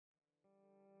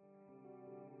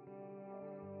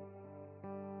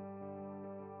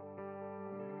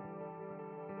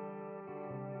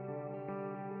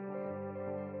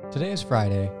Today is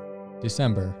Friday,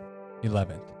 December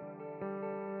 11th.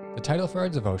 The title for our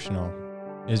devotional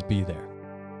is Be There.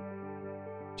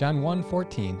 John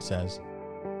 1:14 says,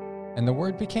 "And the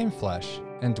Word became flesh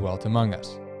and dwelt among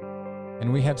us,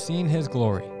 and we have seen his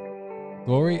glory,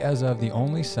 glory as of the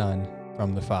only Son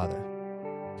from the Father,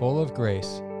 full of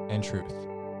grace and truth."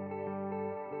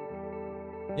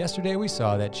 Yesterday we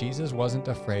saw that Jesus wasn't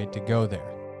afraid to go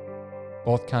there,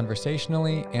 both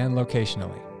conversationally and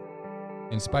locationally,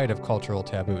 in spite of cultural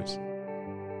taboos.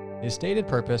 His stated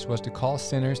purpose was to call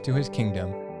sinners to his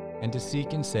kingdom and to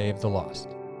seek and save the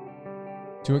lost.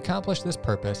 To accomplish this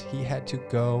purpose, he had to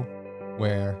go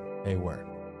where they were.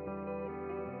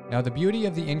 Now, the beauty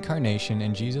of the incarnation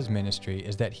in Jesus' ministry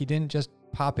is that he didn't just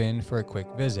pop in for a quick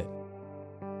visit.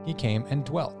 He came and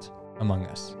dwelt among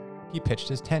us. He pitched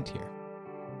his tent here.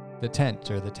 The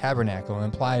tent, or the tabernacle,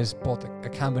 implies both a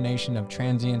combination of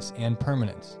transience and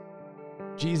permanence.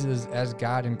 Jesus, as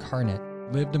God incarnate,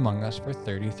 lived among us for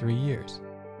 33 years.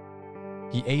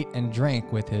 He ate and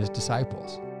drank with his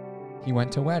disciples. He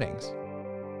went to weddings.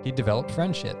 He developed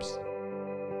friendships.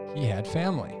 He had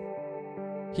family.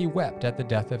 He wept at the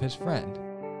death of his friend.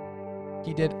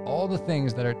 He did all the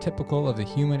things that are typical of the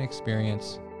human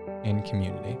experience in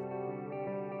community.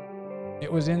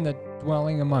 It was in the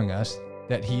dwelling among us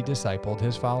that he discipled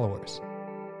his followers.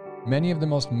 Many of the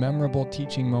most memorable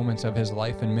teaching moments of his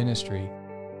life and ministry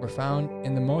were found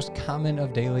in the most common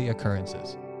of daily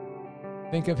occurrences.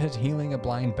 Think of his healing a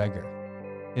blind beggar,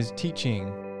 his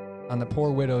teaching on the poor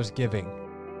widow's giving,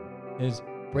 his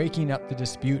breaking up the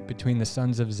dispute between the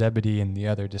sons of Zebedee and the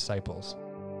other disciples,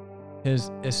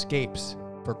 his escapes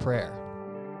for prayer.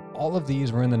 All of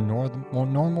these were in the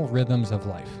normal rhythms of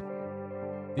life.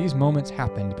 These moments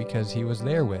happened because he was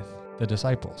there with the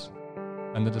disciples,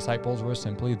 and the disciples were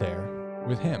simply there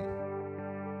with him.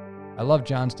 I love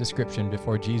John's description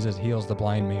before Jesus heals the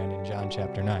blind man in John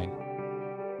chapter 9.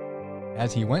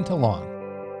 As he went along,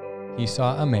 he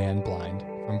saw a man blind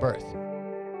from birth.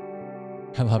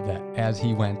 I love that, as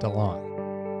he went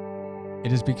along.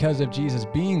 It is because of Jesus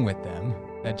being with them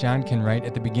that John can write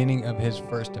at the beginning of his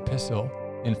first epistle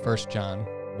in 1 John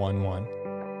 1:1,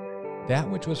 "That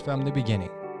which was from the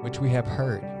beginning, which we have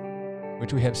heard,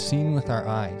 which we have seen with our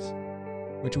eyes,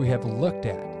 which we have looked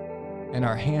at, and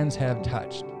our hands have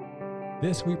touched.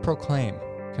 This we proclaim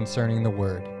concerning the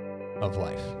word of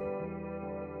life."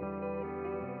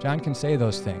 John can say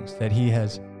those things that he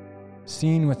has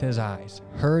seen with his eyes,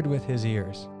 heard with his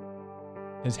ears,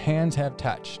 his hands have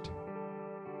touched.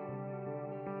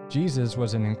 Jesus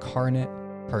was an incarnate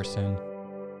person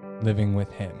living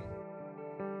with him,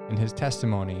 and his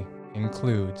testimony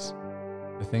includes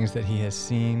the things that he has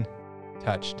seen,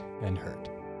 touched, and heard.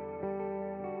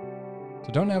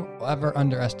 So don't ever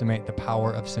underestimate the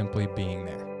power of simply being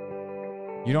there.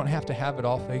 You don't have to have it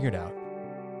all figured out.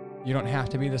 You don't have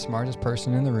to be the smartest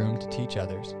person in the room to teach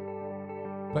others,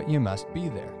 but you must be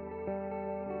there.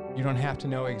 You don't have to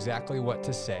know exactly what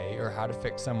to say or how to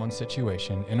fix someone's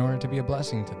situation in order to be a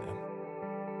blessing to them,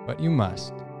 but you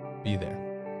must be there.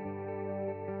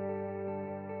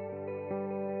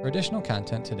 For additional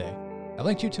content today, I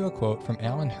linked you to a quote from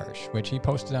Alan Hirsch, which he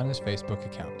posted on his Facebook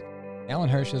account. Alan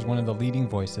Hirsch is one of the leading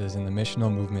voices in the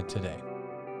missional movement today.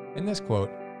 In this quote,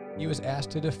 he was asked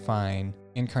to define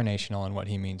incarnational and what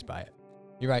he means by it.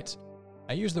 He writes,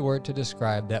 "I use the word to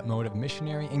describe that mode of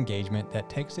missionary engagement that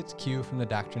takes its cue from the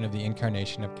doctrine of the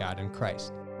incarnation of God in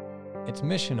Christ. It's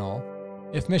missional.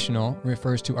 If missional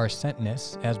refers to our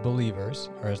sentness as believers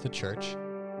or as the church,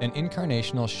 then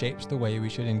incarnational shapes the way we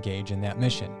should engage in that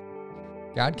mission.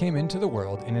 God came into the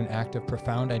world in an act of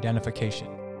profound identification,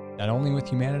 not only with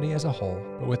humanity as a whole,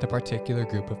 but with a particular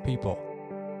group of people.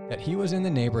 That he was in the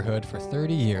neighborhood for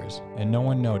 30 years and no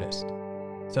one noticed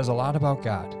says a lot about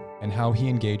God and how he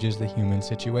engages the human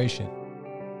situation.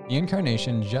 The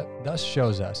incarnation thus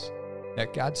shows us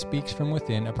that God speaks from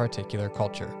within a particular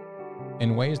culture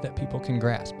in ways that people can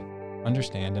grasp,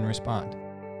 understand, and respond.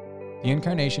 The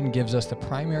incarnation gives us the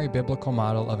primary biblical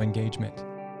model of engagement.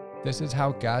 This is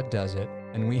how God does it,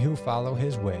 and we who follow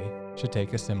his way should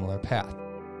take a similar path.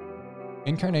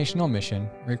 Incarnational mission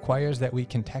requires that we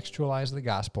contextualize the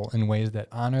gospel in ways that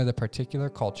honor the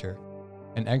particular culture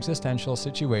and existential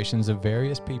situations of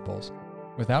various peoples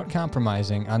without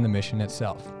compromising on the mission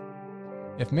itself.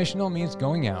 If missional means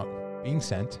going out, being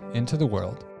sent into the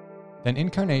world, then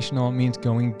incarnational means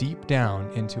going deep down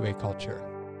into a culture.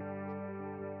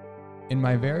 In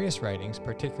my various writings,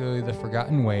 particularly The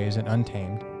Forgotten Ways and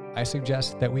Untamed, I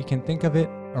suggest that we can think of it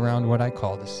around what I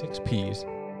call the 6 Ps,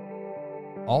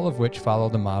 all of which follow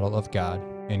the model of God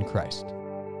in Christ.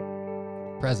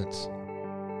 Presence.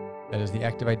 That is the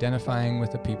act of identifying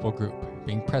with a people group,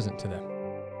 being present to them.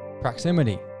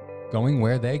 Proximity, going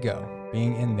where they go,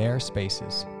 being in their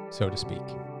spaces, so to speak.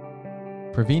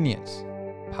 Prevenience,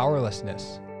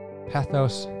 powerlessness,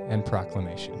 pathos, and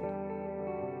proclamation.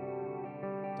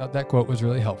 Thought that quote was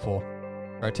really helpful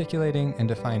for articulating and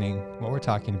defining what we're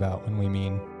talking about when we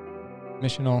mean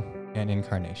missional and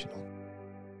incarnational.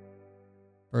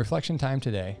 For reflection time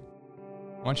today,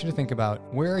 I want you to think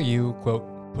about, where are you,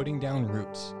 quote, putting down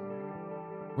roots?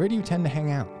 Where do you tend to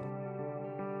hang out?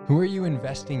 Who are you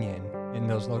investing in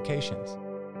those locations?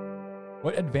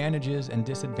 What advantages and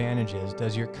disadvantages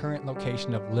does your current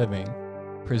location of living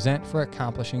present for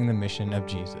accomplishing the mission of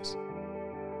Jesus?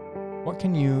 What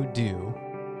can you do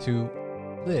to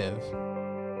live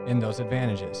in those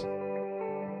advantages?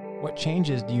 What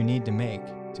changes do you need to make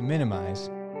to minimize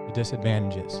the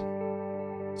disadvantages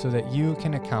so that you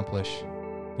can accomplish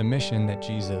the mission that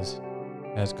Jesus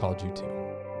has called you to?